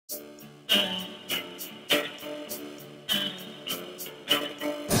So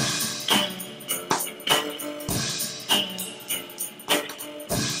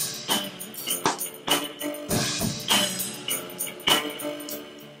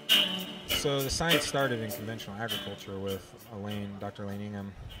the science started in conventional agriculture with Dr. Elaine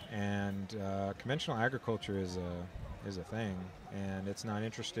Ingham, and conventional agriculture is a thing, and it's not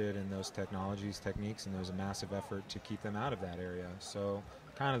interested in those technologies, techniques, and there's a massive effort to keep them out of that area. So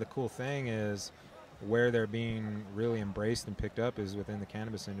kind of the cool thing is where they're being really embraced and picked up is within the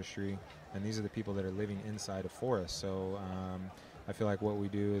cannabis industry, and these are the people that are living inside of forests. So I feel like what we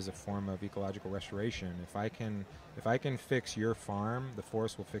do is a form of ecological restoration. If I can fix your farm, the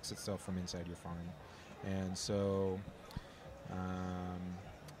forest will fix itself from inside your farm. And so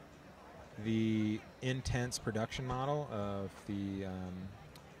the intense production model of the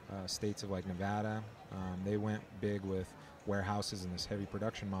states of like Nevada, they went big with warehouses and this heavy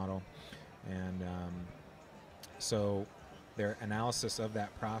production model. And so their analysis of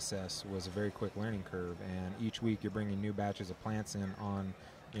that process was a very quick learning curve, and each week you're bringing new batches of plants in on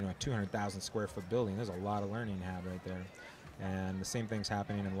a 200,000 square foot building. There's a lot of learning to have right there. And the same thing's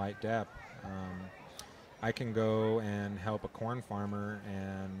happening in light depth. I can go and help a corn farmer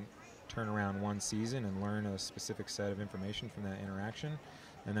and turn around one season and learn a specific set of information from that interaction,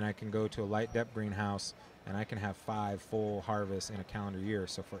 and then I can go to a light depth greenhouse and I can have 5 full harvests in a calendar year.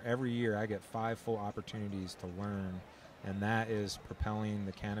 So for every year I get 5 full opportunities to learn, and that is propelling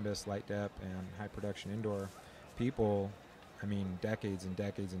the cannabis, light depth, and high production indoor people, decades and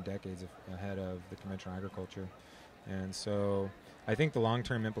decades and decades ahead of the conventional agriculture. And so I think the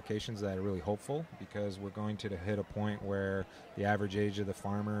long-term implications of that are really hopeful, because we're going to hit a point where the average age of the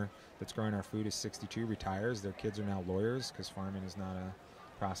farmer that's growing our food is 62, retires. Their kids are now lawyers, because farming is not a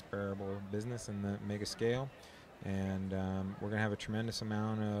prosperable business in the mega scale. And we're going to have a tremendous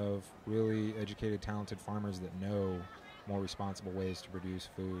amount of really educated, talented farmers that know more responsible ways to produce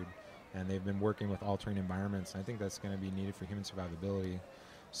food, and they've been working with altering environments, and I think that's going to be needed for human survivability.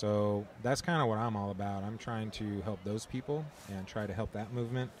 So that's kind of what I'm all about. I'm trying to help those people and try to help that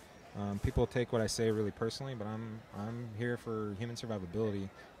movement. People take what I say really personally, but I'm here for human survivability,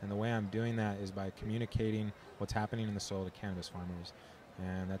 and the way I'm doing that is by communicating what's happening in the soil to cannabis farmers,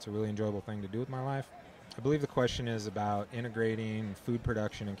 and that's a really enjoyable thing to do with my life. I believe the question is about integrating food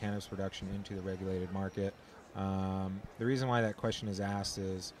production and cannabis production into the regulated market. The reason why that question is asked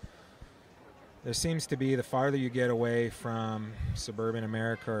is there seems to be, the farther you get away from suburban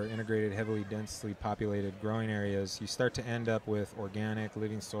America or integrated, heavily densely populated growing areas, you start to end up with organic,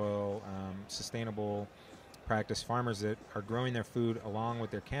 living soil, sustainable practice farmers that are growing their food along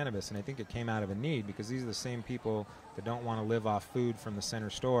with their cannabis. And I think it came out of a need, because these are the same people that don't want to live off food from the center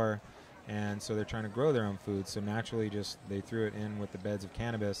store, and so they're trying to grow their own food. So naturally just they threw it in with the beds of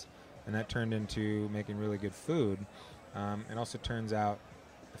cannabis, and that turned into making really good food. It also turns out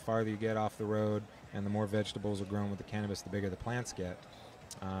the farther you get off the road and the more vegetables are grown with the cannabis, the bigger the plants get.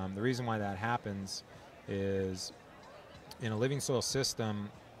 The reason why that happens is in a living soil system,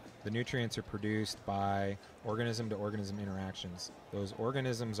 the nutrients are produced by organism-to-organism interactions. Those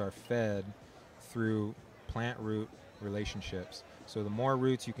organisms are fed through plant-root relationships. So the more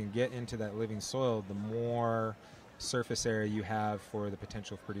roots you can get into that living soil, the more surface area you have for the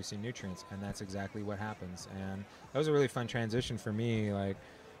potential of producing nutrients, and that's exactly what happens. And that was a really fun transition for me. Like,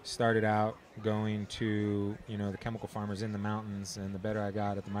 started out going to the chemical farmers in the mountains, and the better I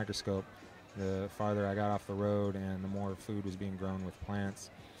got at the microscope, the farther I got off the road and the more food was being grown with plants.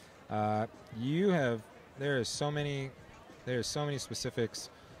 There's so many specifics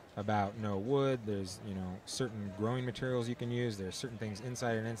about no wood. There's certain growing materials you can use. There's certain things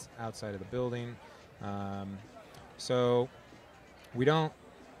inside and outside of the building. So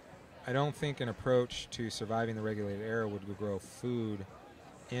I don't think an approach to surviving the regulated area would grow food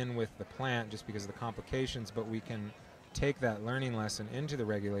in with the plant just because of the complications, but we can take that learning lesson into the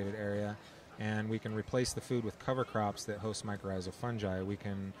regulated area, and we can replace the food with cover crops that host mycorrhizal fungi. We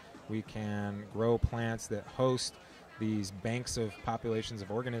can grow plants that host these banks of populations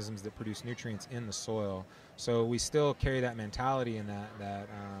of organisms that produce nutrients in the soil. So we still carry that mentality and that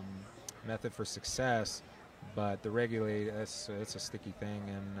method for success, but the regulated, it's a sticky thing.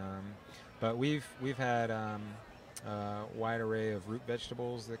 And but we've had a wide array of root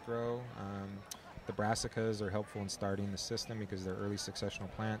vegetables that grow. The brassicas are helpful in starting the system because they're early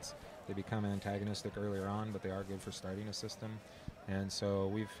successional plants. They become antagonistic earlier on, but they are good for starting a system. And so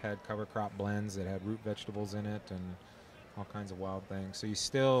we've had cover crop blends that had root vegetables in it and all kinds of wild things. So you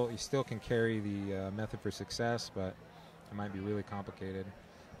still can carry the method for success, but it might be really complicated.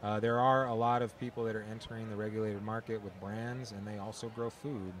 There are a lot of people that are entering the regulated market with brands, and they also grow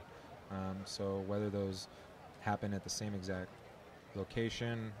food. So whether those happen at the same exact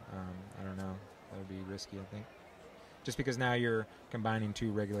location, I don't know. That would be risky, I think. Just because now you're combining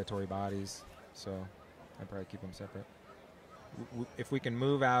two regulatory bodies, so I'd probably keep them separate. If we can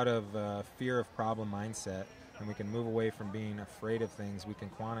move out of fear of problem mindset, and we can move away from being afraid of things, we can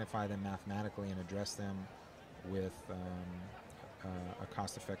quantify them mathematically and address them with a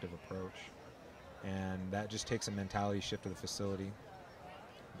cost-effective approach. And that just takes a mentality shift to the facility.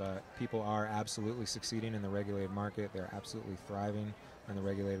 But people are absolutely succeeding in the regulated market. They're absolutely thriving in the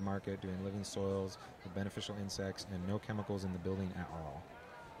regulated market, doing living soils with beneficial insects and no chemicals in the building at all.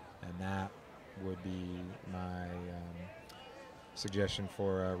 And that would be my suggestion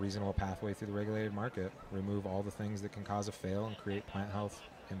for a reasonable pathway through the regulated market. Remove all the things that can cause a fail and create plant health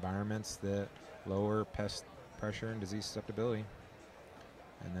environments that lower pest pressure and disease susceptibility.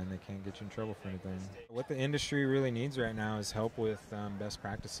 And then they can't get you in trouble for anything. What the industry really needs right now is help with best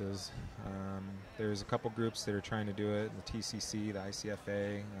practices. There's a couple groups that are trying to do it, the TCC, the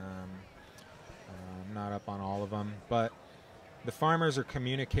ICFA. I'm not up on all of them, but the farmers are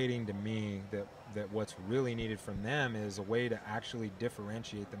communicating to me that what's really needed from them is a way to actually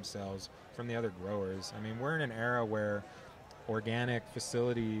differentiate themselves from the other growers. I mean, we're in an era where organic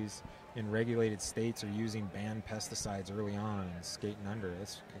facilities in regulated states are using banned pesticides early on and skating under.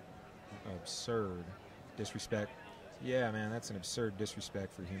 It's absurd disrespect. Yeah, man, that's an absurd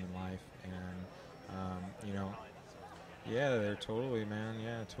disrespect for human life. And, you know, yeah, they're totally, man.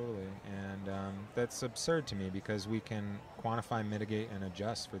 Yeah, totally. And that's absurd to me because we can quantify, mitigate, and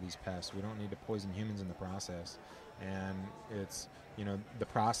adjust for these pests. We don't need to poison humans in the process. And it's, you know, the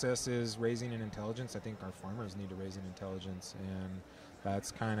process is raising an intelligence. I think our farmers need to raise an intelligence. And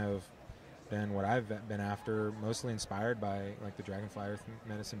that's kind of been what I've been after, mostly inspired by like the dragonfly earth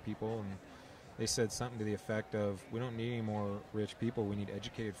medicine people. And they said something to the effect of, we don't need any more rich people. We need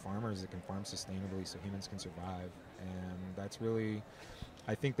educated farmers that can farm sustainably so humans can survive. And that's really,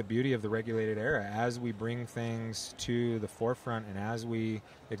 I think, the beauty of the regulated era. As we bring things to the forefront and as we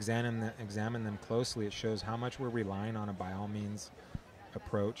examine them closely, it shows how much we're relying on a by all means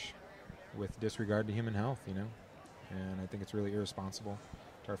approach with disregard to human health, you know. And I think it's really irresponsible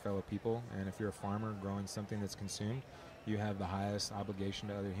to our fellow people. And if you're a farmer growing something that's consumed, you have the highest obligation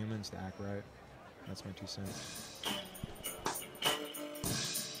to other humans to act right. That's my 2 cents.